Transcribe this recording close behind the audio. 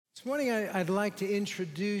This morning, I'd like to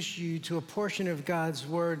introduce you to a portion of God's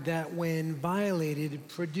Word that, when violated,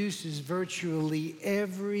 produces virtually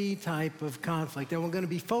every type of conflict. And we're going to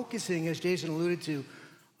be focusing, as Jason alluded to,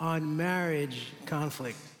 on marriage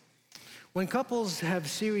conflict. When couples have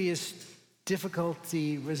serious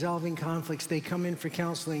difficulty resolving conflicts, they come in for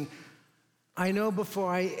counseling. I know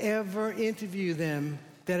before I ever interview them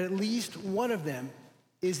that at least one of them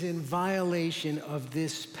is in violation of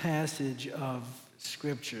this passage of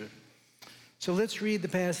Scripture. So let's read the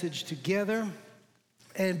passage together.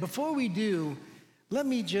 And before we do, let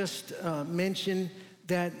me just mention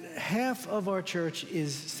that half of our church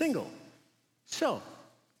is single. So,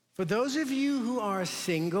 for those of you who are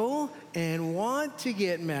single and want to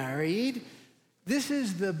get married, this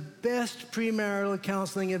is the best premarital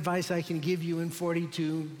counseling advice I can give you in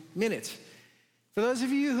 42 minutes. For those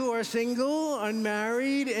of you who are single,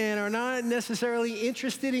 unmarried, and are not necessarily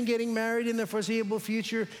interested in getting married in the foreseeable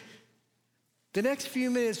future, the next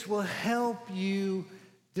few minutes will help you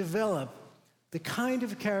develop the kind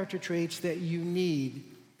of character traits that you need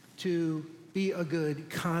to be a good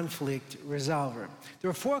conflict resolver.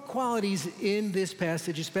 There are 4 qualities in this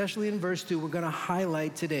passage, especially in verse 2, we're going to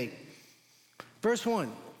highlight today. Verse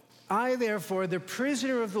 1. I, therefore, the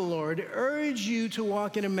prisoner of the Lord, urge you to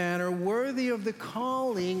walk in a manner worthy of the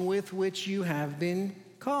calling with which you have been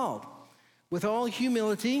called, with all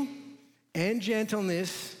humility and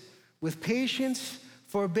gentleness, with patience,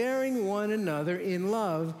 forbearing one another in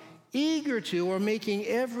love, eager to, or making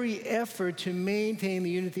every effort to maintain the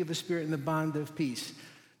unity of the Spirit in the bond of peace.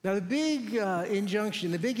 Now, the big injunction,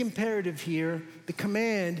 the big imperative here, the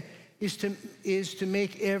command is to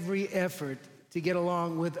make every effort to get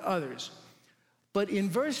along with others. But in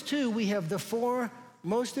verse 2, we have the 4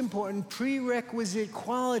 most important prerequisite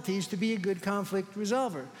qualities to be a good conflict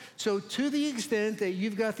resolver. So to the extent that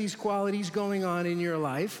you've got these qualities going on in your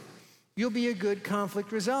life, you'll be a good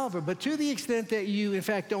conflict resolver. But to the extent that you, in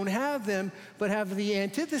fact, don't have them, but have the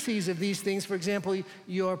antitheses of these things, for example,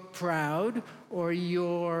 you're proud, or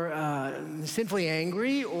you're sinfully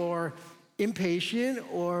angry, or impatient,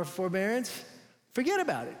 or forbearance, forget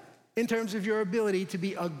about it in terms of your ability to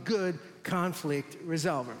be a good conflict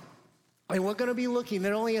resolver. And we're going to be looking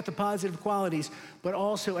not only at the positive qualities, but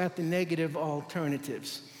also at the negative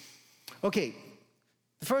alternatives. Okay,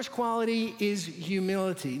 the first quality is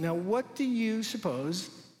humility. Now, what do you suppose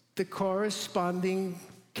the corresponding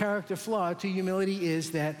character flaw to humility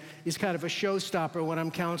is that is kind of a showstopper when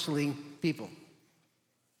I'm counseling people?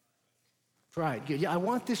 Pride. Yeah, I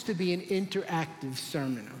want this to be an interactive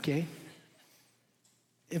sermon, okay?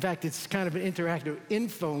 In fact, it's kind of an interactive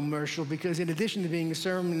infomercial because in addition to being a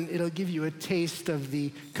sermon, it'll give you a taste of the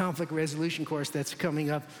conflict resolution course that's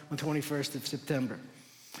coming up on 21st of September.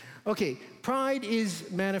 Okay, pride is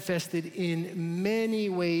manifested in many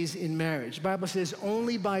ways in marriage. The Bible says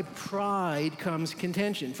only by pride comes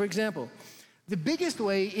contention. For example, the biggest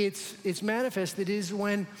way it's manifested is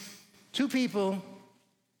when 2 people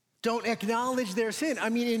don't acknowledge their sin. I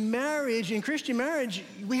mean, in marriage, in Christian marriage,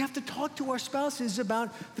 we have to talk to our spouses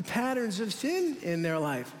about the patterns of sin in their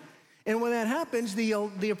life. And when that happens,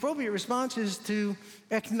 the appropriate response is to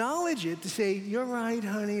acknowledge it, to say, you're right,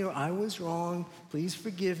 honey, or I was wrong, please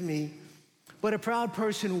forgive me. But a proud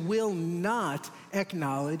person will not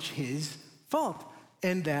acknowledge his fault,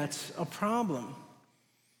 and that's a problem.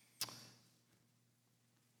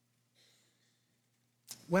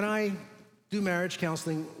 When I do marriage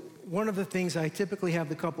counseling, one of the things I typically have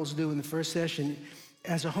the couples do in the first session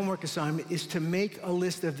as a homework assignment is to make a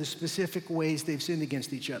list of the specific ways they've sinned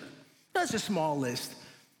against each other. That's a small list.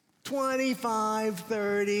 25,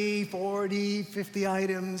 30, 40, 50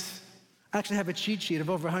 items. I actually have a cheat sheet of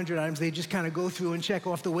over 100 items. They just kind of go through and check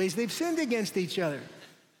off the ways they've sinned against each other.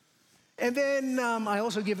 And then I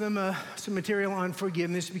also give them some material on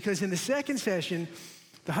forgiveness because in the second session,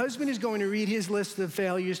 the husband is going to read his list of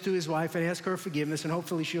failures to his wife and ask her forgiveness, and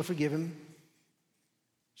hopefully she'll forgive him.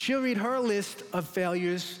 She'll read her list of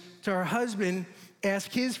failures to her husband,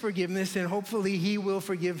 ask his forgiveness, and hopefully he will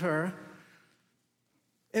forgive her.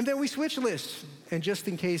 And then we switch lists. And just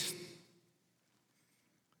in case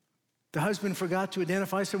the husband forgot to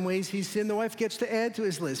identify some ways he's sinned, the wife gets to add to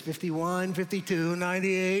his list, 51, 52,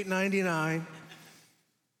 98, 99.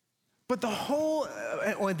 But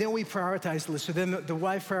then we prioritize the list. So then the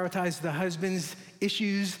wife prioritizes the husband's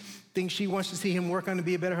issues, things she wants to see him work on to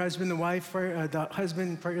be a better husband. The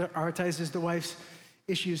husband prioritizes the wife's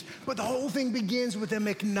issues. But the whole thing begins with them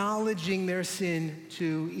acknowledging their sin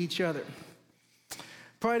to each other.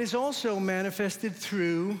 Pride is also manifested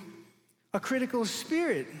through a critical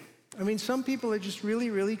spirit. I mean, some people are just really,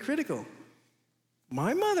 really critical.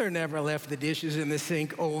 My mother never left the dishes in the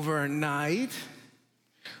sink overnight.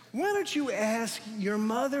 Why don't you ask your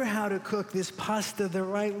mother how to cook this pasta the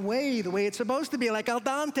right way, the way it's supposed to be, like al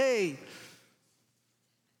dente?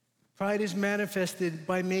 Pride is manifested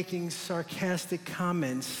by making sarcastic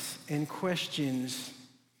comments and questions.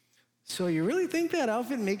 So you really think that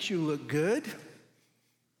outfit makes you look good?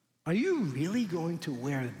 Are you really going to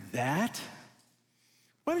wear that?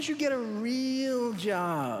 Why don't you get a real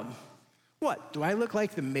job? What, do I look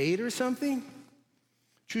like the maid or something?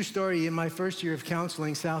 True story, in my first year of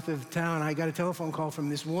counseling south of town, I got a telephone call from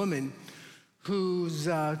this woman who's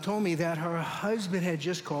told me that her husband had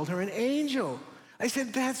just called her an angel. I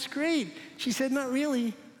said, that's great. She said, not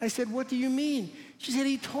really. I said, what do you mean? She said,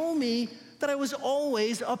 he told me that I was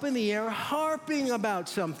always up in the air harping about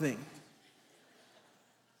something.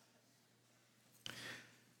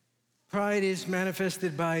 Pride is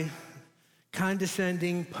manifested by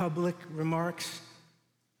condescending public remarks.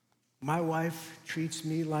 My wife treats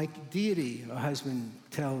me like deity, a husband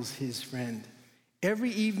tells his friend.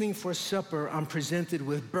 Every evening for supper, I'm presented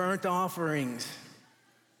with burnt offerings.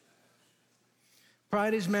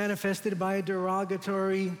 Pride is manifested by a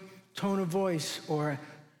derogatory tone of voice or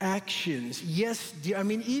actions. Yes, dear. I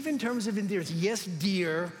mean, even in terms of endearments. Yes,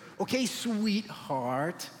 dear. Okay,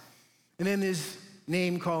 sweetheart. And then there's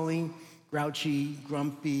name calling, grouchy,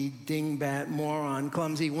 grumpy, dingbat, moron,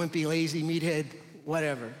 clumsy, wimpy, lazy, meathead,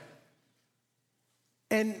 whatever.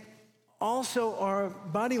 And also our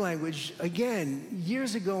body language. Again,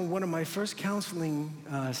 years ago in one of my first counseling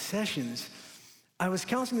sessions, I was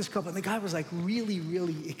counseling this couple, and the guy was like really,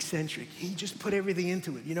 really eccentric. He just put everything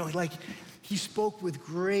into it, like he spoke with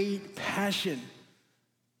great passion.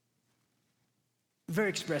 Very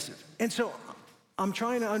expressive. And so I'm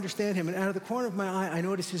trying to understand him, and out of the corner of my eye, I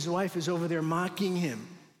notice his wife is over there mocking him,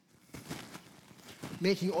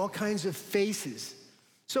 making all kinds of faces.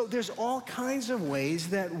 So there's all kinds of ways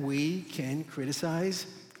that we can criticize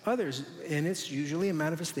others, and it's usually a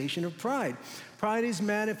manifestation of pride. Pride is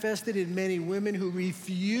manifested in many women who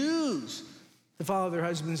refuse to follow their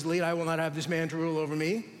husband's lead. I will not have this man to rule over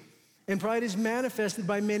me. And pride is manifested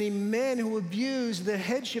by many men who abuse the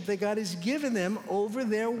headship that God has given them over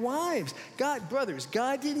their wives. Brothers,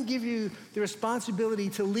 God didn't give you the responsibility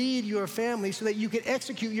to lead your family so that you could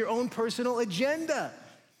execute your own personal agenda.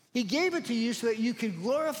 He gave it to you so that you could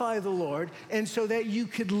glorify the Lord and so that you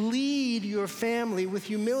could lead your family with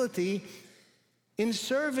humility in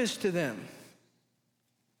service to them.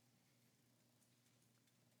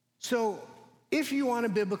 So, if you want a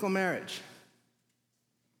biblical marriage,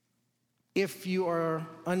 if you are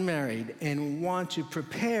unmarried and want to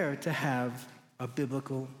prepare to have a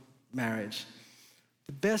biblical marriage,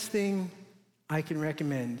 the best thing I can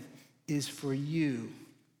recommend is for you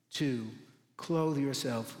to clothe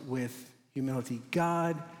yourself with humility.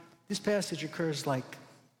 This passage occurs like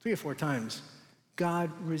 3 or 4 times.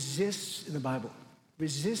 God resists, in the Bible,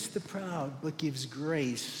 resists the proud, but gives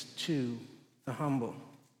grace to the humble.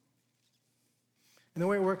 And the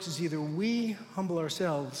way it works is either we humble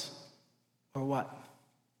ourselves or what?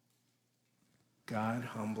 God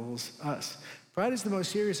humbles us. Pride is the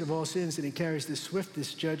most serious of all sins, and it carries the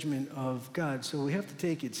swiftest judgment of God, so we have to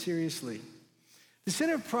take it seriously. The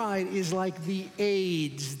sin of pride is like the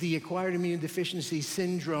AIDS, the acquired immune deficiency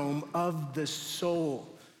syndrome of the soul.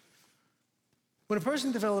 When a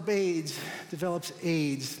person develops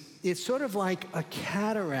AIDS, it's sort of like a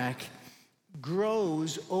cataract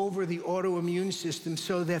grows over the autoimmune system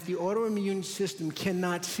so that the autoimmune system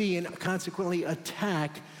cannot see and consequently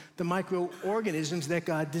attack the microorganisms that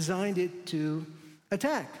God designed it to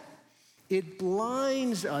attack. It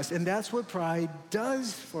blinds us, and that's what pride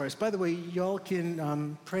does for us. By the way, y'all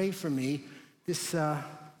can pray for me. This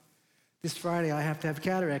Friday, I have to have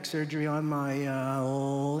cataract surgery on my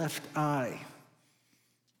left eye.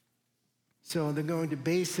 So they're going to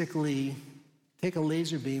basically take a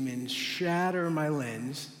laser beam and shatter my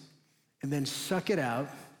lens, and then suck it out,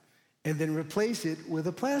 and then replace it with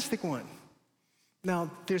a plastic one.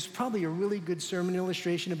 Now, there's probably a really good sermon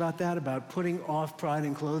illustration about that, about putting off pride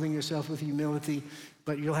and clothing yourself with humility,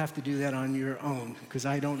 but you'll have to do that on your own, because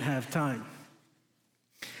I don't have time.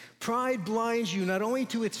 Pride blinds you not only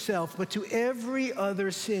to itself, but to every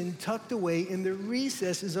other sin tucked away in the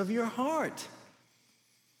recesses of your heart.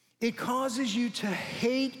 It causes you to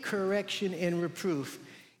hate correction and reproof.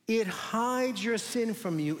 It hides your sin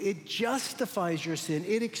from you. It justifies your sin.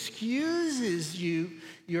 It excuses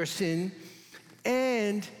your sin,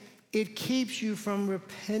 and it keeps you from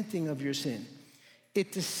repenting of your sin.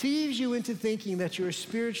 It deceives you into thinking that you're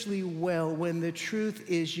spiritually well when the truth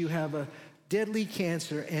is you have a deadly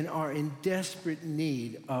cancer and are in desperate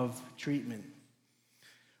need of treatment.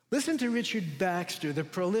 Listen to Richard Baxter, the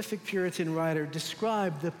prolific Puritan writer,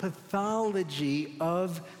 describe the pathology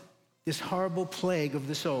of this horrible plague of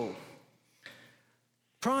the soul.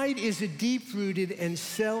 Pride is a deep-rooted and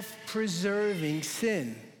self-preserving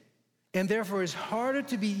sin, and therefore is harder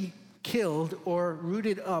to be killed or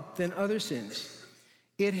rooted up than other sins.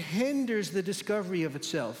 It hinders the discovery of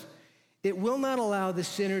itself. It will not allow the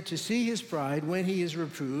sinner to see his pride when he is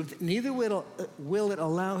reproved, neither will it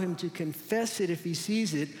allow him to confess it if he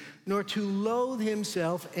sees it, nor to loathe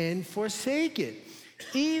himself and forsake it.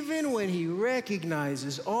 Even when he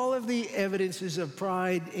recognizes all of the evidences of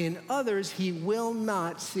pride in others, he will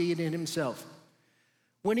not see it in himself.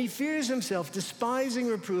 When he fears himself, despising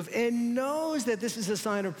reproof, and knows that this is a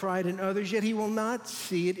sign of pride in others, yet he will not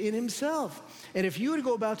see it in himself. And if you were to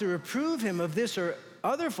go about to reprove him of this or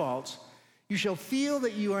other faults, you shall feel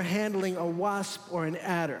that you are handling a wasp or an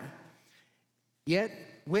adder. Yet,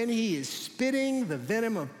 when he is spitting the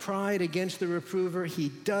venom of pride against the reprover, he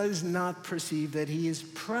does not perceive that he is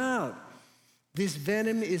proud. This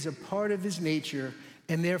venom is a part of his nature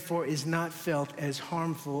and therefore is not felt as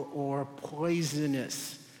harmful or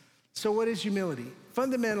poisonous. So what is humility?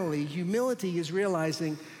 Fundamentally, humility is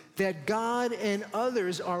realizing that God and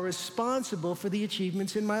others are responsible for the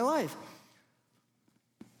achievements in my life.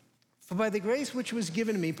 For by the grace which was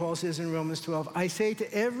given to me, Paul says in Romans 12, I say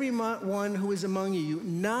to everyone who is among you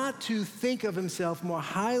not to think of himself more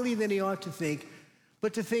highly than he ought to think,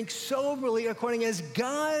 but to think soberly according as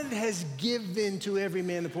God has given to every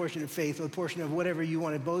man the portion of faith, or the portion of whatever you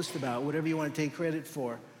want to boast about, whatever you want to take credit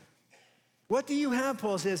for. What do you have,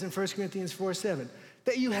 Paul says in 1 Corinthians 4:7,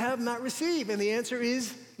 that you have not received? And the answer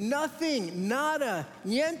is nothing, nada,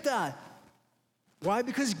 niente. Why?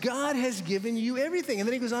 Because God has given you everything. And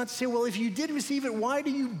then he goes on to say, well, if you did receive it, why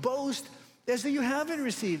do you boast as though you haven't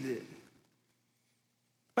received it?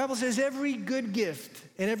 The Bible says every good gift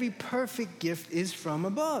and every perfect gift is from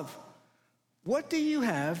above. What do you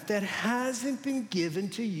have that hasn't been given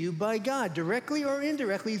to you by God, directly or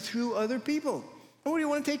indirectly through other people? And what do you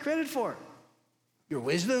want to take credit for? Your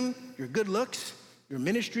wisdom, your good looks, your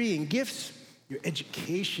ministry and gifts, your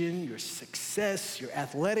education, your success, your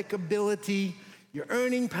athletic ability, your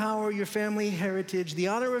earning power, your family heritage, the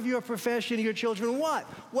honor of your profession, your children. What?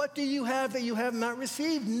 What do you have that you have not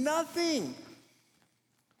received? Nothing.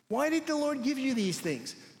 Why did the Lord give you these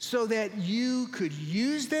things? So that you could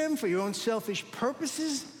use them for your own selfish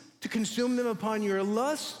purposes, to consume them upon your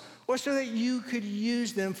lust, or so that you could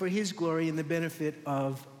use them for his glory and the benefit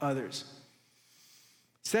of others.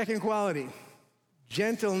 Second quality,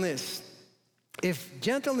 gentleness. If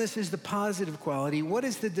gentleness is the positive quality, what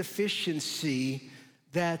is the deficiency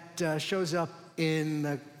that shows up in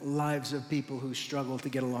the lives of people who struggle to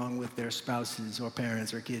get along with their spouses or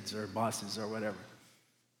parents or kids or bosses or whatever?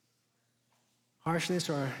 Harshness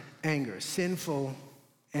or anger, sinful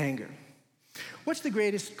anger. What's the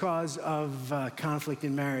greatest cause of conflict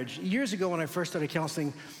in marriage? Years ago when I first started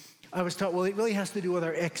counseling, I was taught, well, it really has to do with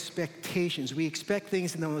our expectations. We expect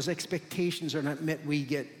things, and then when those expectations are not met, we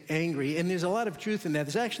get angry. And there's a lot of truth in that.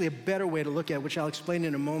 There's actually a better way to look at it, which I'll explain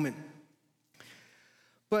in a moment.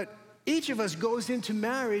 But each of us goes into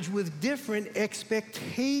marriage with different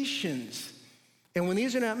expectations. And when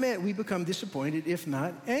these are not met, we become disappointed, if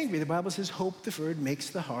not angry. The Bible says, hope deferred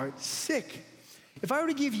makes the heart sick. If I were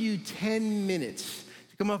to give you 10 minutes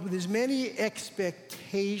to come up with as many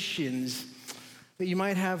expectations that you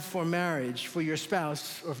might have for marriage, for your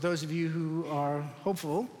spouse, or for those of you who are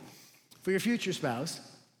hopeful, for your future spouse,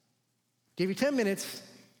 give you 10 minutes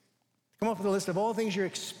to come up with a list of all things you're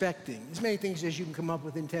expecting, as many things as you can come up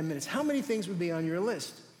with in 10 minutes. How many things would be on your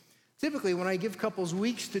list? Typically, when I give couples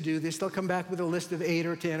weeks to do this, they'll come back with a list of 8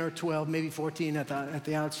 or 10 or 12, maybe 14 at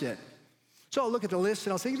the outset. So I'll look at the list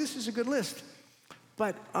and I'll say, this is a good list.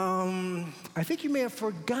 But I think you may have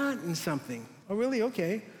forgotten something. Oh, really?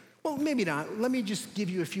 Okay. Well, maybe not. Let me just give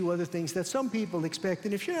you a few other things that some people expect.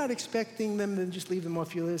 And if you're not expecting them, then just leave them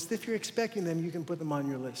off your list. If you're expecting them, you can put them on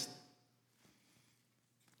your list.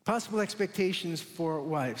 Possible expectations for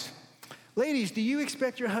wives. Ladies, do you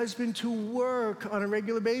expect your husband to work on a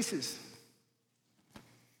regular basis?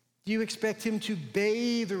 Do you expect him to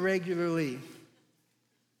bathe regularly?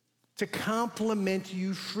 To compliment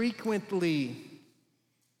you frequently?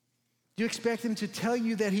 Do you expect him to tell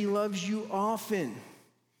you that he loves you often?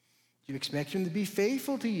 Do you expect him to be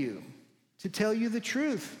faithful to you, to tell you the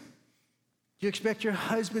truth? Do you expect your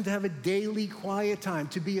husband to have a daily quiet time,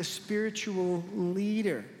 to be a spiritual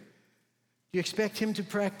leader? Do you expect him to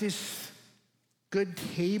practice good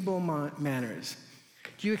table manners?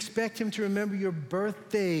 Do you expect him to remember your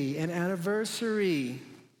birthday and anniversary?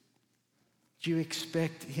 Do you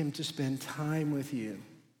expect him to spend time with you?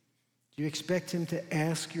 Do you expect him to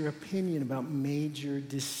ask your opinion about major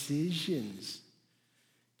decisions?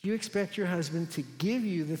 Do you expect your husband to give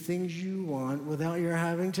you the things you want without your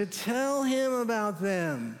having to tell him about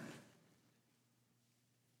them?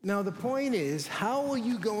 Now, the point is, how are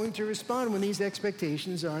you going to respond when these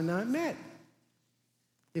expectations are not met?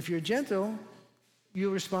 If you're gentle,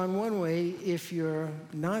 you'll respond one way. If you're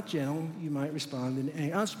not gentle, you might respond in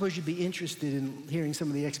anger. I don't suppose you'd be interested in hearing some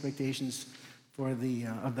of the expectations of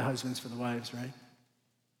the husbands for the wives, right?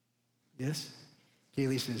 Yes?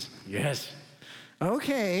 Kaylee says, yes.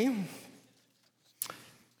 Okay.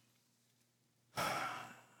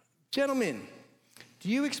 Gentlemen, do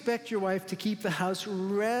you expect your wife to keep the house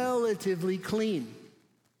relatively clean?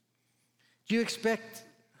 Do you expect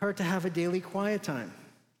her to have a daily quiet time?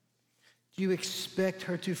 Do you expect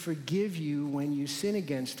her to forgive you when you sin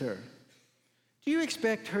against her? Do you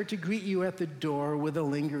expect her to greet you at the door with a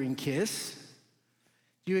lingering kiss?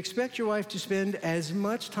 Do you expect your wife to spend as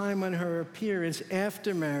much time on her appearance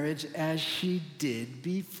after marriage as she did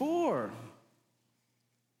before?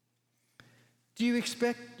 Do you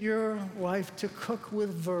expect your wife to cook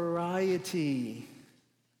with variety?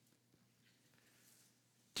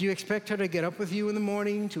 Do you expect her to get up with you in the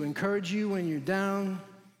morning, to encourage you when you're down?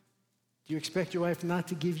 Do you expect your wife not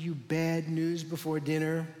to give you bad news before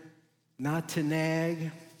dinner, not to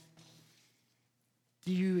nag?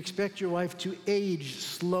 Do you expect your wife to age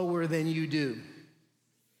slower than you do?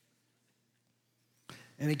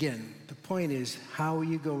 And again, the point is, how are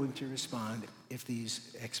you going to respond if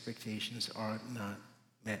these expectations are not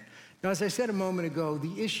met? Now, as I said a moment ago,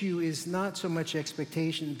 the issue is not so much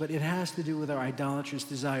expectation, but it has to do with our idolatrous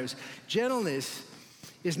desires. Gentleness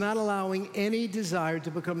is not allowing any desire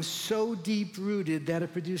to become so deep-rooted that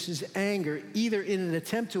it produces anger, either in an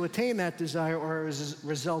attempt to attain that desire or as a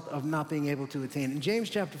result of not being able to attain it. In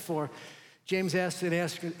James chapter 4, James asks and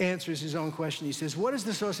answers his own question. He says, what is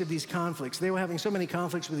the source of these conflicts? They were having so many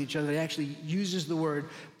conflicts with each other that he actually uses the word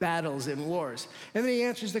battles and wars. And then he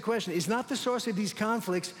answers the question, is not the source of these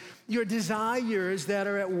conflicts your desires that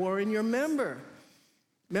are at war in your members?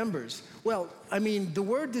 Well, I mean, the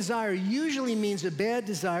word desire usually means a bad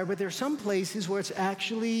desire, but there are some places where it's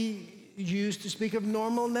actually used to speak of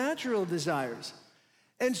normal, natural desires.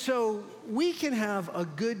 And so we can have a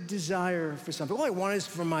good desire for something. All I want is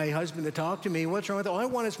for my husband to talk to me. What's wrong with that? All I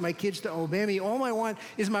want is for my kids to obey me. All I want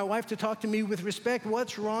is my wife to talk to me with respect.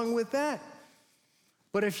 What's wrong with that?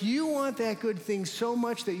 But if you want that good thing so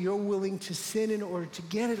much that you're willing to sin in order to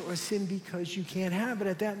get it, or sin because you can't have it,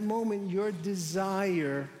 at that moment, your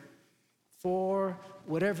desire for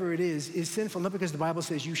whatever it is sinful. Not because the Bible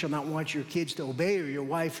says you shall not want your kids to obey or your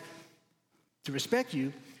wife to respect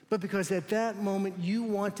you, but because at that moment you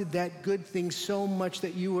wanted that good thing so much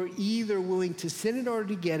that you were either willing to sin in order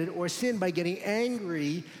to get it or sin by getting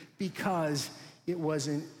angry because it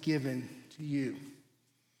wasn't given to you.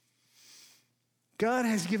 God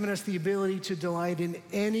has given us the ability to delight in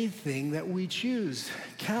anything that we choose.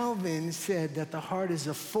 Calvin said that the heart is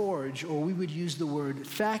a forge, or we would use the word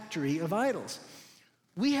factory of idols.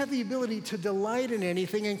 We have the ability to delight in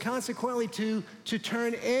anything and consequently to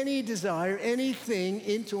turn any desire, anything,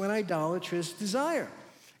 into an idolatrous desire.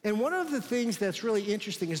 And one of the things that's really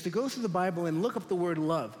interesting is to go through the Bible and look up the word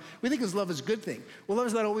love. We think love is a good thing. Well, love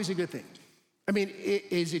is not always a good thing. I mean,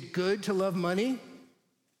 is it good to love money?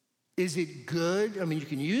 Is it good? I mean, you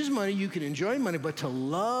can use money, you can enjoy money, but to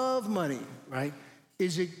love money, right?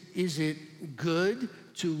 Is it good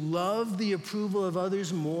to love the approval of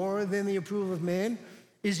others more than the approval of man?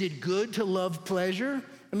 Is it good to love pleasure?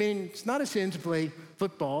 I mean, it's not a sin to play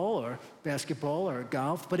football or basketball or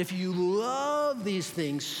golf, but if you love these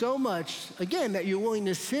things so much, again, that you're willing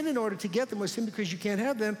to sin in order to get them, or sin because you can't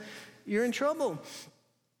have them, you're in trouble.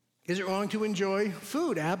 Is it wrong to enjoy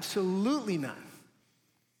food? Absolutely not.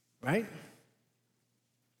 Right?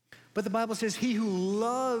 But the Bible says, he who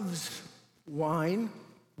loves wine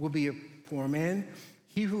will be a poor man.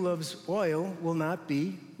 He who loves oil will not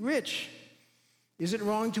be rich. Is it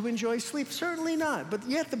wrong to enjoy sleep? Certainly not. But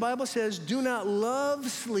yet the Bible says, do not love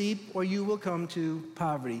sleep or you will come to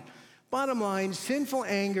poverty. Bottom line, sinful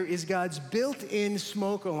anger is God's built-in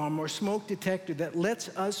smoke alarm or smoke detector that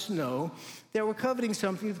lets us know that we're coveting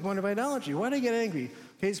something to the point of idolatry. Why do I get angry?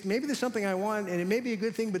 Okay, so maybe there's something I want, and it may be a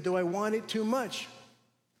good thing, but do I want it too much?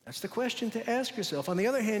 That's the question to ask yourself. On the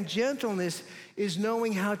other hand, gentleness is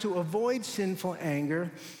knowing how to avoid sinful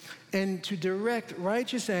anger and to direct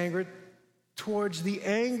righteous anger towards the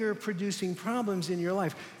anger-producing problems in your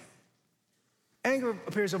life. Anger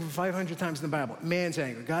appears over 500 times in the Bible. Man's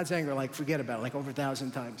anger, God's anger, like forget about it, like over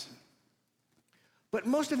 1,000 times. But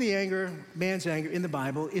most of the anger, man's anger in the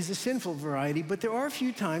Bible, is the sinful variety, but there are a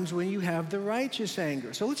few times when you have the righteous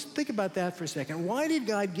anger. So let's think about that for a second. Why did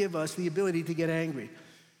God give us the ability to get angry,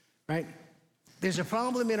 right? There's a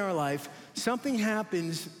problem in our life. Something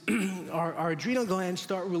happens, our adrenal glands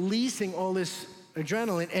start releasing all this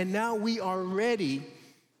adrenaline, and now we are ready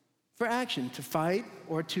for action, to fight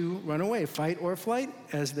or to run away, fight or flight,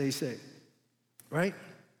 as they say, right?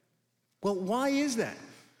 Well, why is that?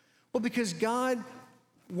 Well, because God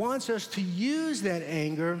wants us to use that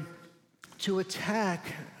anger to attack,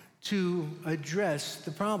 to address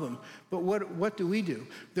the problem. But what do?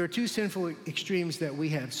 There are two sinful extremes that we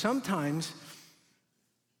have. Sometimes,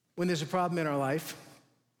 when there's a problem in our life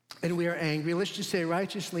and we are angry, let's just say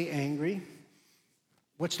righteously angry,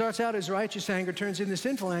 what starts out as righteous anger turns into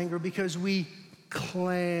sinful anger because we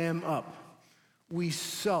clam up, we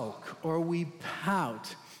sulk, or we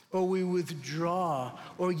pout, or we withdraw,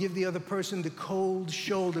 or we give the other person the cold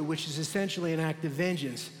shoulder, which is essentially an act of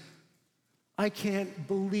vengeance. I can't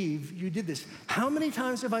believe you did this. How many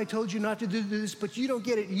times have I told you not to do this, but you don't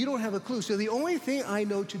get it, you don't have a clue. So the only thing I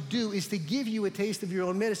know to do is to give you a taste of your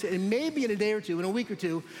own medicine, and maybe in a day or two, in a week or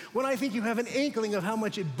two, when I think you have an inkling of how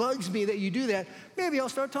much it bugs me that you do that, maybe I'll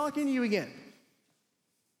start talking to you again.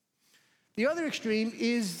 The other extreme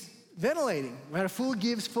is ventilating, right? A fool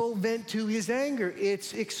gives full vent to his anger.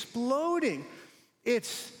 It's exploding.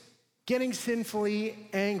 It's getting sinfully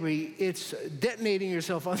angry. It's detonating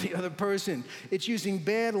yourself on the other person. It's using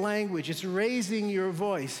bad language. It's raising your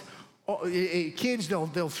voice. Kids,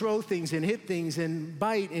 they'll throw things and hit things and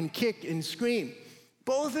bite and kick and scream.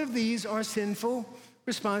 Both of these are sinful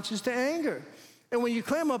responses to anger. And when you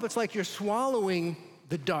clam up, it's like you're swallowing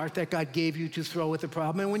the dart that God gave you to throw at the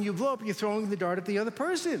problem. And when you blow up, you're throwing the dart at the other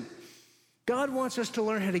person. God wants us to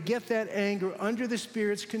learn how to get that anger under the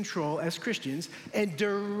Spirit's control as Christians and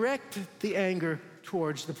direct the anger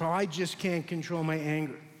towards the problem. I just can't control my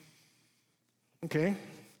anger. Okay?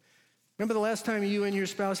 Remember the last time you and your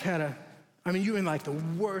spouse had you were in like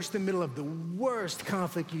the middle of the worst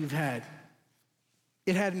conflict you've had.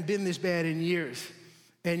 It hadn't been this bad in years.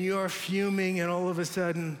 And you're fuming, and all of a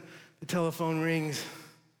sudden, the telephone rings.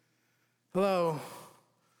 Hello?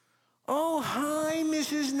 Oh, hi,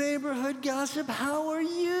 Mrs. Neighborhood Gossip. How are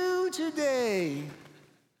you today?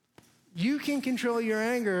 You can control your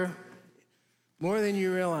anger more than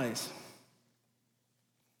you realize.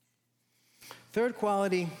 Third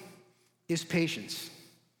quality is patience.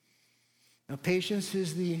 Now, patience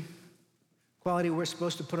is the quality we're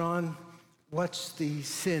supposed to put on. What's the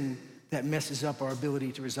sin that messes up our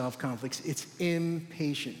ability to resolve conflicts? It's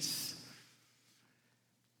impatience.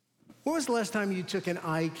 When was the last time you took an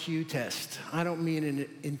IQ test? I don't mean an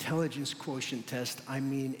intelligence quotient test. I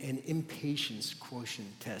mean an impatience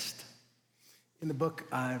quotient test. In the book,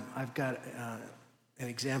 I've got an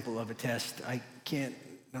example of a test. I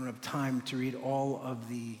don't have time to read all of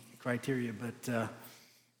the criteria, but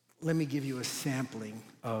let me give you a sampling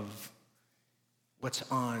of what's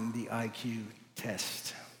on the IQ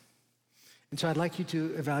test. And so I'd like you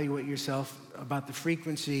to evaluate yourself about the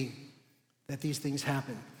frequency that these things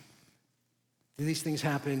happen. Do these things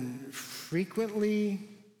happen frequently?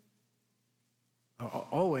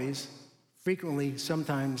 Always, frequently,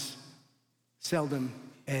 sometimes, seldom,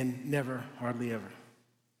 and never, hardly ever.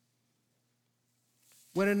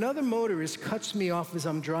 When another motorist cuts me off as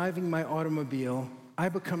I'm driving my automobile, I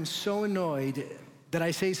become so annoyed that I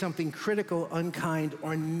say something critical, unkind,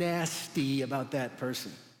 or nasty about that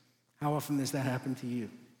person. How often does that happen to you?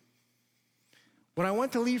 When I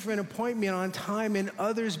want to leave for an appointment on time and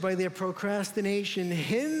others, by their procrastination,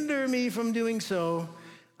 hinder me from doing so,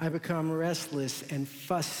 I become restless and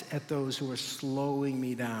fuss at those who are slowing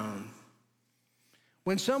me down.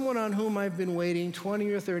 When someone on whom I've been waiting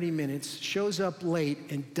 20 or 30 minutes shows up late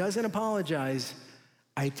and doesn't apologize,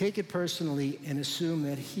 I take it personally and assume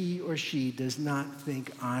that he or she does not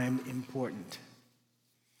think I'm important.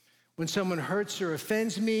 When someone hurts or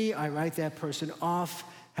offends me, I write that person off,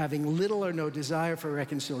 having little or no desire for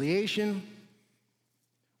reconciliation.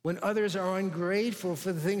 When others are ungrateful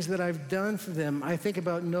for the things that I've done for them, I think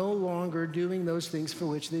about no longer doing those things for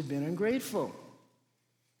which they've been ungrateful.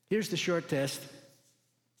 Here's the short test.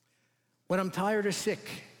 When I'm tired or sick,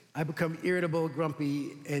 I become irritable,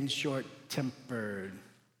 grumpy, and short-tempered.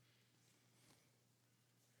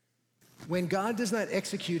 When God does not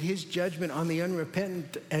execute his judgment on the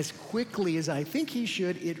unrepentant as quickly as I think he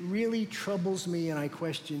should, it really troubles me and I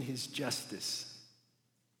question his justice.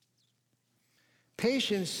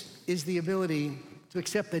 Patience is the ability to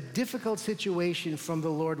accept a difficult situation from the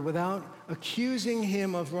Lord without accusing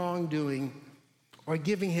him of wrongdoing or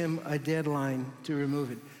giving him a deadline to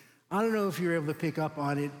remove it. I don't know if you're able to pick up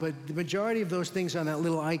on it, but the majority of those things on that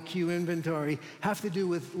little IQ inventory have to do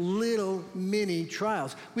with little mini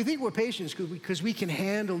trials. We think we're patient because we can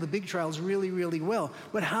handle the big trials really, really well.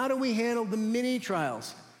 But how do we handle the mini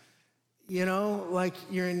trials? You know, like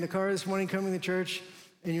you're in the car this morning coming to church,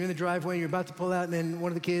 and you're in the driveway, and you're about to pull out, and then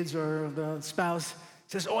one of the kids or the spouse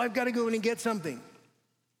says, oh, I've got to go in and get something.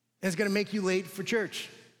 And it's going to make you late for church,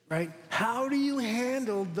 right? How do you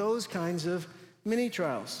handle those kinds of mini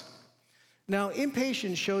trials? Now,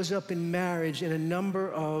 impatience shows up in marriage in a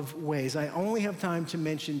number of ways. I only have time to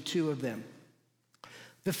mention two of them.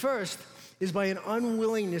 The first is by an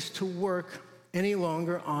unwillingness to work any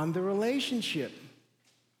longer on the relationship.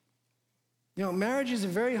 You know, marriage is a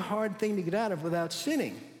very hard thing to get out of without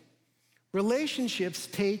sinning. Relationships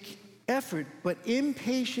take effort, but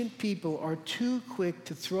impatient people are too quick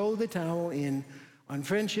to throw the towel in on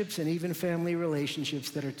friendships and even family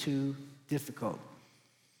relationships that are too difficult.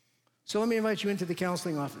 So let me invite you into the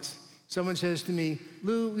counseling office. Someone says to me,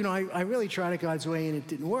 Lou, you know, I really tried it God's way and it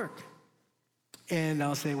didn't work. And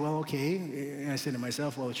I'll say, well, okay. And I say to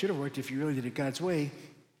myself, well, it should have worked if you really did it God's way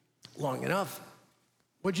long enough.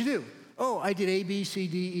 What'd you do? Oh, I did A, B, C,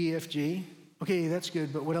 D, E, F, G. Okay, that's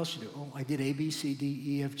good, but what else you do? Oh, I did A, B, C, D,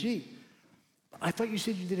 E, F, G. I thought you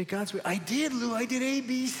said you did it God's way. I did, Lou. I did A,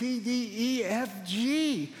 B, C, D, E, F,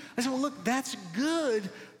 G. I said, well, look, that's good,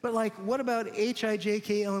 but like, what about H, I, J,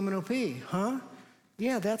 K, L, M, N, O, P? Huh?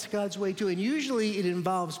 Yeah, that's God's way too. And usually it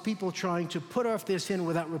involves people trying to put off their sin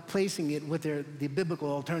without replacing it with the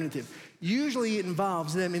biblical alternative. Usually it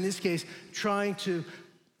involves them, in this case, trying to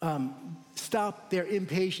stop their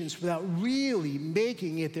impatience without really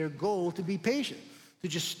making it their goal to be patient, to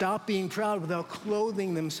just stop being proud without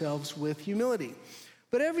clothing themselves with humility.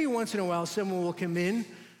 But every once in a while, someone will come in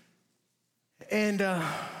and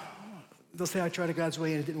they'll say, I tried it God's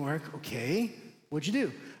way and it didn't work. Okay, what'd you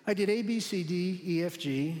do? I did A, B, C, D, E, F,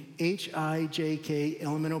 G, H, I, J, K,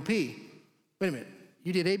 L, M, N, O, P. Wait a minute.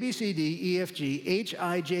 You did A, B, C, D, E, F, G, H,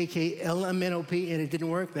 I, J, K, L, M, N, O, P, and it didn't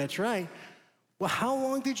work? That's right. Well, how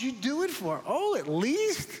long did you do it for? Oh, at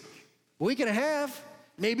least a week and a half,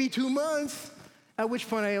 maybe 2 months. At which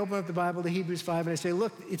point I open up the Bible to Hebrews 5 and I say,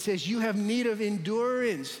 look, it says you have need of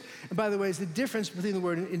endurance. And by the way, it's the difference between the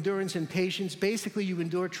word endurance and patience. Basically, you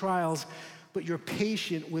endure trials, but you're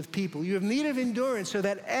patient with people. You have need of endurance so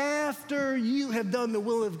that after you have done the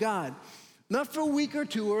will of God, not for a week or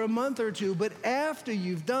two or a month or two, but after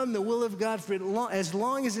you've done the will of God for as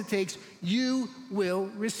long as it takes, you will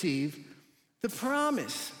receive the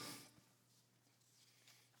promise.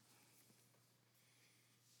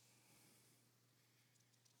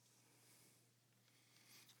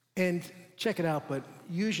 And check it out, but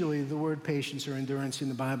usually the word patience or endurance in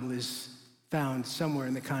the Bible is found somewhere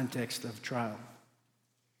in the context of trial.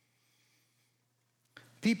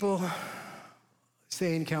 People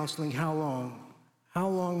say in counseling, how long? How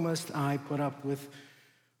long must I put up with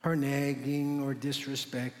her nagging or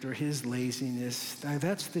disrespect or his laziness? Now,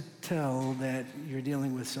 that's the tell that you're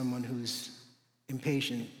dealing with someone who's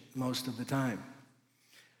impatient most of the time.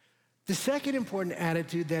 The second important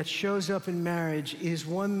attitude that shows up in marriage is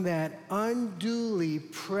one that unduly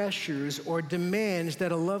pressures or demands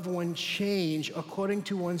that a loved one change according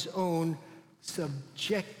to one's own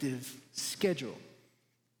subjective schedule.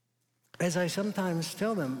 As I sometimes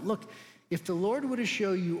tell them, look, if the Lord were to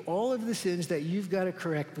show you all of the sins that you've got to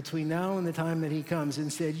correct between now and the time that he comes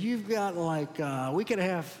and said, you've got like a week and a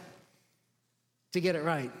half to get it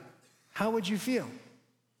right, how would you feel?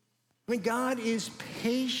 I mean, God is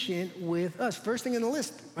patient with us. First thing in the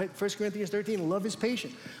list, right? 1 Corinthians 13, love is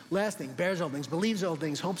patient. Last thing, bears all things, believes all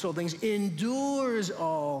things, hopes all things, endures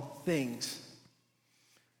all things.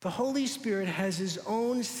 The Holy Spirit has his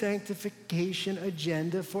own sanctification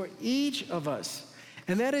agenda for each of us.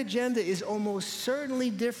 And that agenda is almost certainly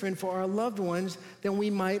different for our loved ones than we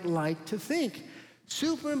might like to think.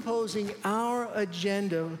 Superimposing our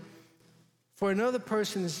agenda for another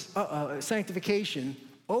person's sanctification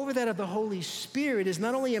over that of the Holy Spirit is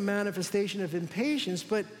not only a manifestation of impatience,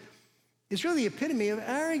 but it's really the epitome of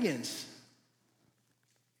arrogance.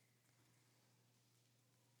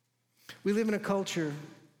 We live in a culture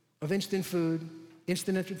of instant food,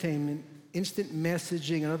 instant entertainment, instant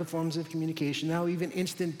messaging and other forms of communication, now even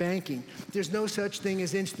instant banking. There's no such thing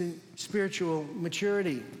as instant spiritual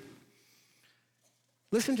maturity.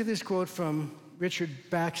 Listen to this quote from Richard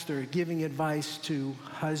Baxter giving advice to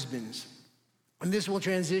husbands. And this will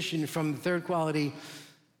transition from the third quality,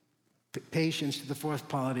 patience, to the fourth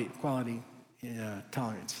quality,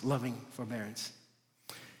 tolerance, loving forbearance.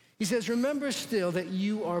 He says, remember still that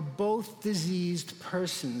you are both diseased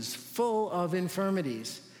persons, full of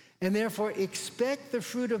infirmities. and therefore expect the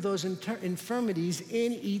fruit of those infirmities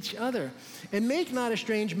in each other. And make not a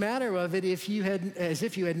strange matter of it as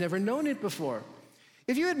if you had never known it before.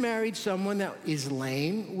 If you had married someone that is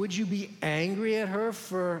lame, would you be angry at her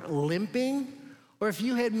for limping? Or if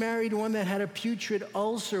you had married one that had a putrid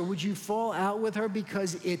ulcer, would you fall out with her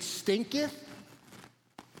because it stinketh?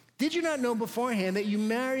 Did you not know beforehand that you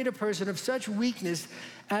married a person of such weakness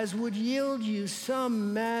as would yield you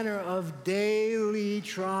some manner of daily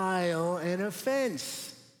trial and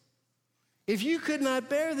offense? If you could not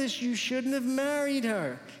bear this, you shouldn't have married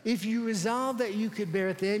her. If you resolve that you could bear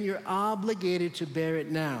it then, you're obligated to bear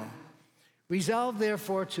it now. Resolve,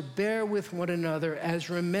 therefore, to bear with one another as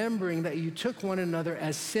remembering that you took one another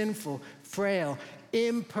as sinful, frail,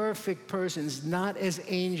 imperfect persons, not as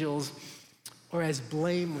angels or as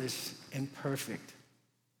blameless and perfect.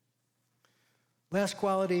 Last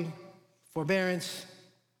quality, forbearance.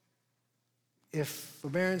 If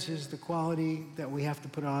forbearance is the quality that we have to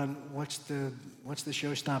put on, what's the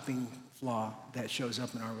show-stopping flaw that shows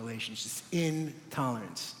up in our relationships?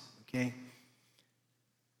 Intolerance, okay?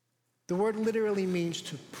 The word literally means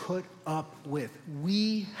to put up with.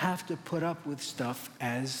 We have to put up with stuff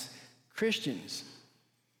as Christians.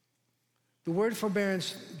 The word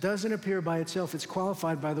forbearance doesn't appear by itself. It's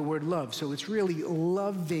qualified by the word love. So it's really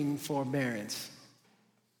loving forbearance.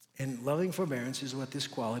 And loving forbearance is what this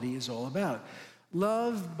quality is all about.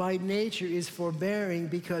 Love by nature is forbearing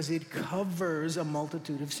because it covers a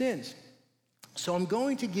multitude of sins. So I'm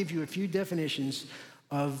going to give you a few definitions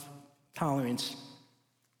of tolerance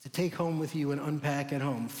to take home with you and unpack at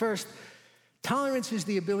home. First, tolerance is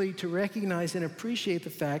the ability to recognize and appreciate the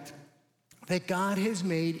fact that God has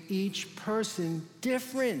made each person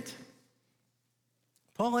different.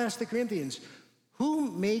 Paul asked the Corinthians,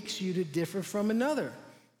 who makes you to differ from another?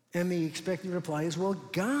 And the expected reply is, well,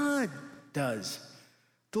 God does.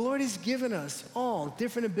 The Lord has given us all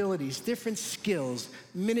different abilities, different skills,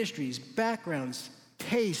 ministries, backgrounds,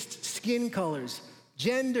 tastes, skin colors,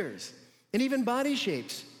 genders, and even body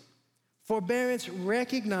shapes. Forbearance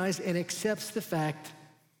recognizes and accepts the fact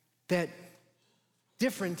that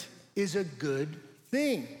different is a good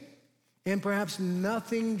thing. And perhaps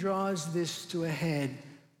nothing draws this to a head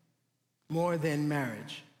more than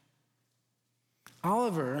marriage.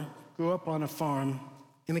 Oliver grew up on a farm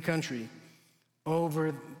in the country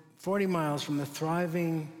over 40 miles from the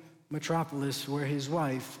thriving metropolis where his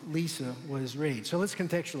wife, Lisa, was raised. So let's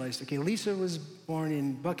contextualize. Okay, Lisa was born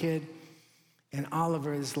in Buckhead, and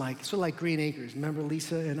Oliver is like Green Acres. Remember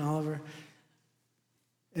Lisa and Oliver?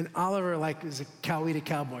 And Oliver is a Coweta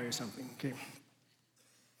cowboy or something, okay?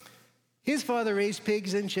 His father raised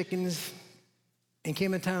pigs and chickens and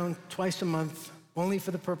came to town twice a month only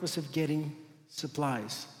for the purpose of getting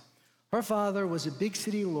supplies. Her father was a big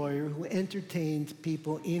city lawyer who entertained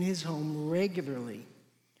people in his home regularly.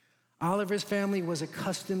 Oliver's family was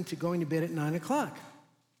accustomed to going to bed at 9 o'clock.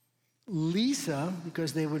 Lisa,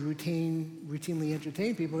 because they would routinely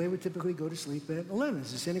entertain people, they would typically go to sleep at 11.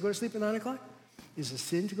 Is it a sin to go to sleep at 9 o'clock? Is it a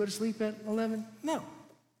sin to go to sleep at 11? No.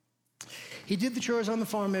 He did the chores on the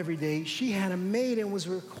farm every day. She had a maid and was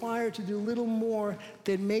required to do little more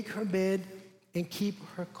than make her bed and keep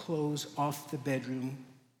her clothes off the bedroom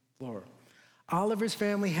floor. Oliver's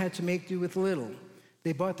family had to make do with little.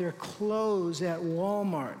 They bought their clothes at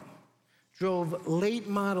Walmart, drove late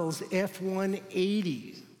models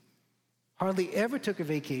F-150s, hardly ever took a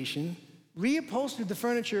vacation, reupholstered the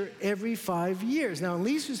furniture every 5 years. Now, in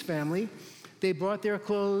Lisa's family, they bought their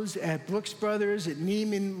clothes at Brooks Brothers, at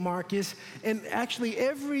Neiman Marcus, and actually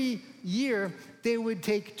every year they would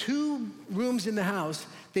take 2 rooms in the house,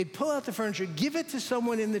 they'd pull out the furniture, give it to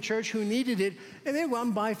someone in the church who needed it, and they'd go out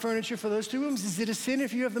and buy furniture for those 2 rooms. Is it a sin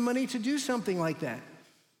if you have the money to do something like that?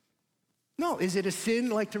 No. Is it a sin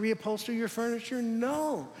to reupholster your furniture?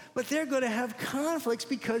 No. But they're going to have conflicts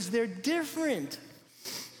because they're different.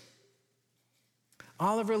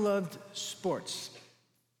 Oliver loved sports.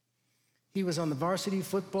 He was on the varsity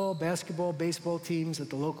football, basketball, baseball teams at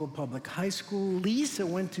the local public high school. Lisa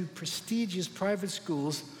went to prestigious private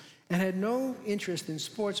schools and had no interest in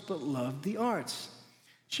sports but loved the arts.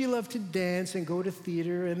 She loved to dance and go to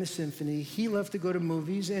theater and the symphony. He loved to go to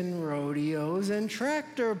movies and rodeos and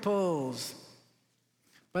tractor pulls.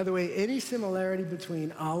 By the way, any similarity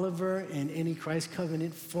between Oliver and any Christ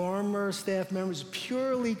Covenant former staff members is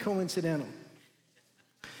purely coincidental.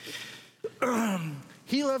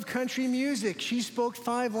 He loved country music. She spoke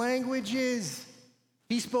 5 languages.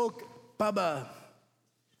 He spoke Baba.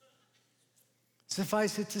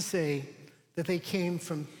 Suffice it to say that they came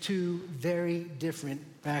from 2 very different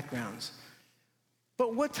backgrounds.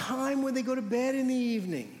 But what time would they go to bed in the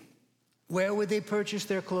evening? Where would they purchase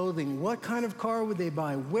their clothing? What kind of car would they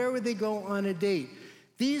buy? Where would they go on a date?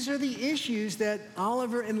 These are the issues that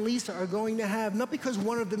Oliver and Lisa are going to have, not because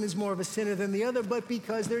one of them is more of a sinner than the other, but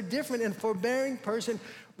because they're different. And a forbearing person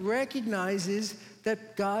recognizes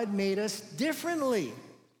that God made us differently.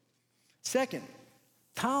 Second,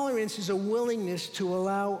 tolerance is a willingness to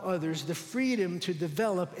allow others the freedom to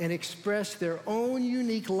develop and express their own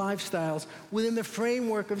unique lifestyles within the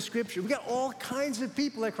framework of Scripture. We've got all kinds of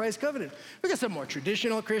people at Christ Covenant. We've got some more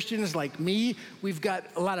traditional Christians like me. We've got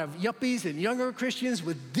a lot of yuppies and younger Christians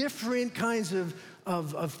with different kinds of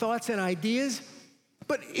thoughts and ideas.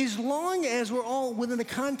 But as long as we're all within the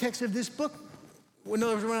context of this book, in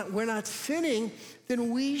other words, we're not sinning,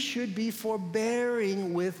 then we should be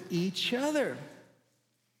forbearing with each other.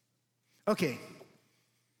 Okay,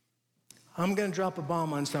 I'm going to drop a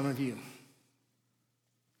bomb on some of you.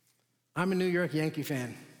 I'm a New York Yankee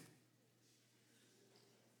fan.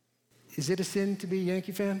 Is it a sin to be a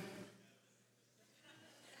Yankee fan?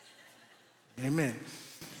 Amen.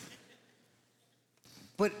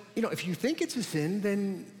 But, if you think it's a sin,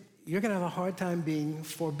 then you're going to have a hard time being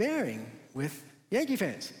forbearing with Yankee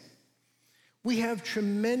fans. We have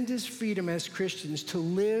tremendous freedom as Christians to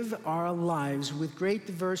live our lives with great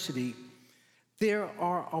diversity. There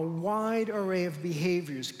are a wide array of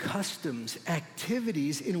behaviors, customs,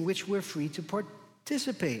 activities in which we're free to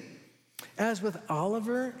participate. As with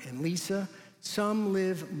Oliver and Lisa, some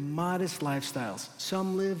live modest lifestyles.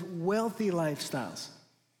 Some live wealthy lifestyles.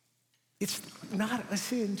 It's not a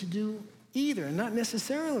sin to do either, not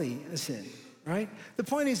necessarily a sin, right? The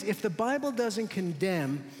point is, if the Bible doesn't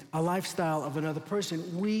condemn a lifestyle of another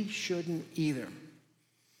person, we shouldn't either.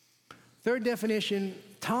 Third definition,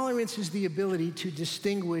 tolerance is the ability to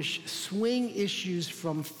distinguish swing issues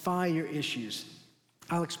from fire issues.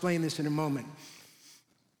 I'll explain this in a moment.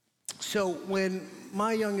 So when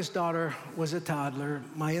my youngest daughter was a toddler,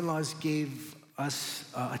 my in-laws gave us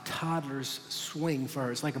a toddler's swing for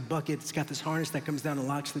her. It's like a bucket. It's got this harness that comes down and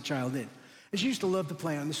locks the child in. And she used to love to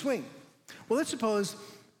play on the swing. Well, let's suppose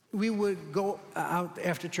we would go out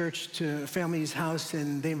after church to a family's house,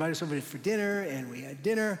 and they invite us over for dinner, and we had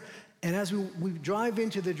dinner. And as we drive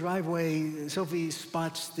into the driveway, Sophie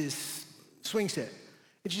spots this swing set.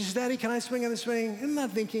 And she says, "Daddy, can I swing on the swing?" And I'm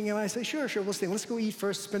not thinking, and I say, sure, we'll swing. Let's go eat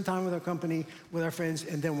first, spend time with our company, with our friends,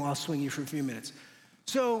 and then I'll swing you for a few minutes.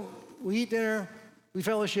 So we eat dinner, we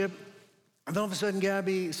fellowship, and then all of a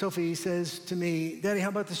sudden, Sophie says to me, "Daddy, how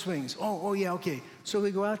about the swings?" Oh, yeah, okay. So we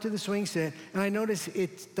go out to the swing set, and I notice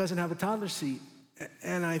it doesn't have a toddler seat.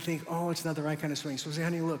 And I think, it's not the right kind of swing. So I say,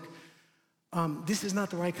 "Honey, look, this is not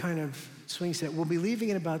the right kind of swing set. We'll be leaving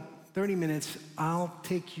in about 30 minutes. I'll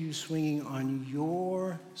take you swinging on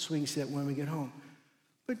your swing set when we get home."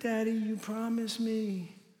 "But Daddy, you promised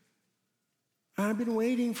me. I've been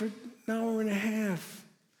waiting for an hour and a half.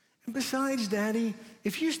 And besides, Daddy,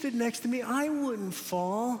 if you stood next to me, I wouldn't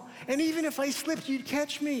fall. And even if I slipped, you'd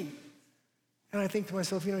catch me." And I think to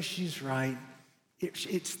myself, she's right.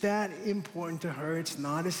 It's that important to her. It's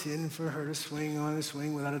not a sin for her to swing on a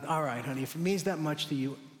swing without it. All right, honey, if it means that much to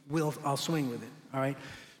you, I'll swing with it, all right?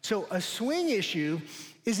 So a swing issue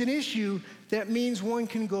is an issue that means one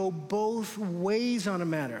can go both ways on a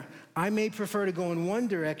matter. I may prefer to go in one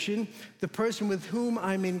direction. The person with whom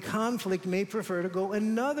I'm in conflict may prefer to go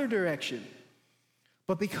another direction.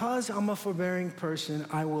 But because I'm a forbearing person,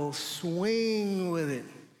 I will swing with it.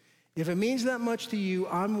 If it means that much to you,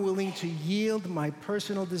 I'm willing to yield my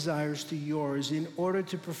personal desires to yours in order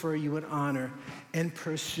to prefer you in honor and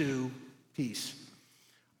pursue peace.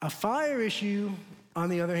 A fire issue, on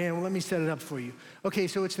the other hand, let me set it up for you. Okay,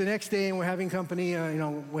 so it's the next day and we're having company,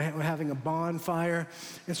 we're having a bonfire.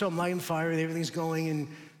 And so I'm lighting the fire and everything's going, and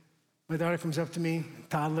my daughter comes up to me,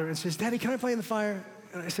 toddler, and says, "Daddy, can I play in the fire?"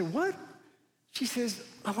 And I said, "What?" She says,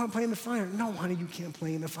 "I want to play in the fire." "No, honey, you can't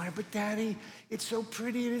play in the fire." "But Daddy, it's so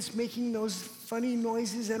pretty and it's making those funny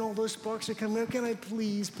noises and all those sparks are coming out. Can I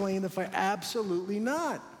please play in the fire?" Absolutely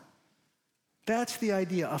not. That's the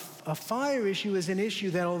idea. A fire issue is an issue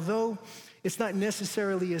that, although it's not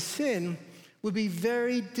necessarily a sin, would be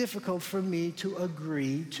very difficult for me to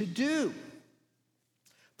agree to do.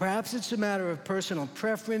 Perhaps it's a matter of personal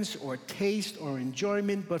preference or taste or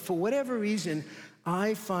enjoyment, but for whatever reason,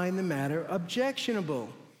 I find the matter objectionable.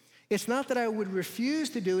 It's not that I would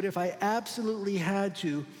refuse to do it if I absolutely had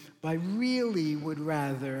to, but I really would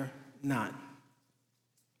rather not.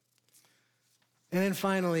 And then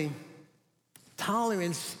finally,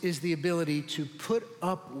 tolerance is the ability to put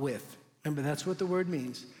up with, remember that's what the word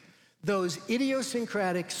means, those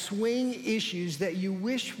idiosyncratic swing issues that you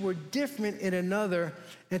wish were different in another,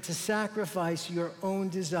 and to sacrifice your own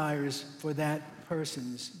desires for that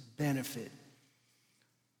person's benefit.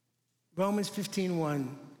 Romans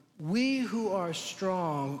 15:1, we who are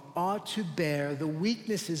strong ought to bear the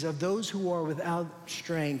weaknesses of those who are without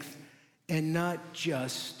strength and not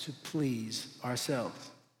just to please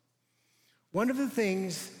ourselves. One of the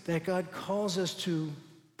things that God calls us to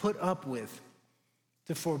put up with,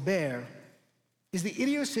 to forbear, is the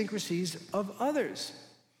idiosyncrasies of others.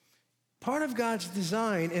 Part of God's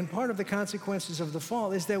design and part of the consequences of the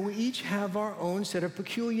fall is that we each have our own set of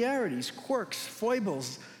peculiarities, quirks,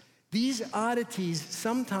 foibles. These oddities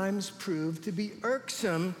sometimes prove to be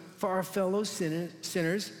irksome for our fellow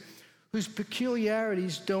sinners whose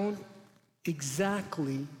peculiarities don't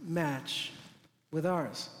exactly match with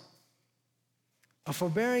ours. A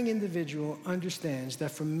forbearing individual understands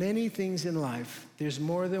that for many things in life, there's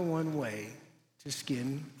more than one way to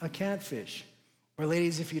skin a catfish. Or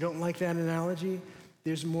ladies, if you don't like that analogy,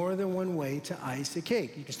 there's more than one way to ice a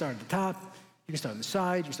cake. You can start at the top, you can start on the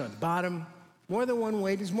side, you can start at the bottom. More than one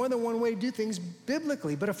way, there's more than one way to do things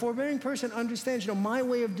biblically. But a forbearing person understands, my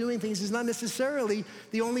way of doing things is not necessarily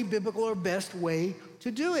the only biblical or best way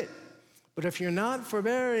to do it. But if you're not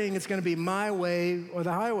forbearing, it's going to be my way or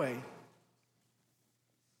the highway.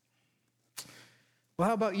 Well,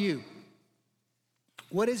 how about you?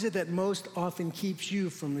 What is it that most often keeps you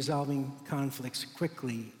from resolving conflicts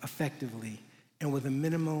quickly, effectively, and with a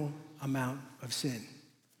minimal amount of sin?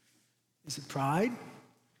 Is it pride?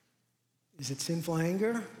 Is it sinful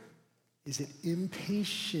anger? Is it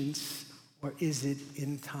impatience? Or is it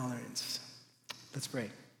intolerance? Let's pray.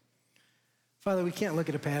 Father, we can't look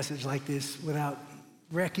at a passage like this without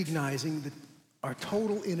recognizing our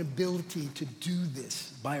total inability to do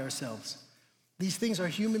this by ourselves. These things are,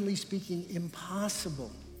 humanly speaking,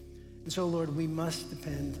 impossible. And so, Lord, we must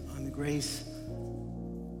depend on the grace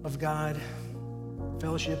of God,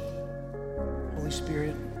 fellowship, Holy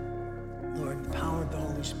Spirit, Lord, the power of the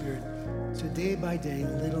Holy Spirit. So day by day,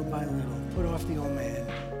 little by little, put off the old man,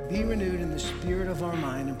 be renewed in the spirit of our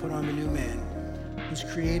mind, and put on the new man, who's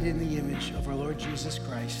created in the image of our Lord Jesus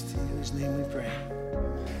Christ, in whose name we pray.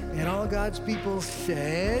 And all God's people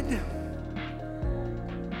said...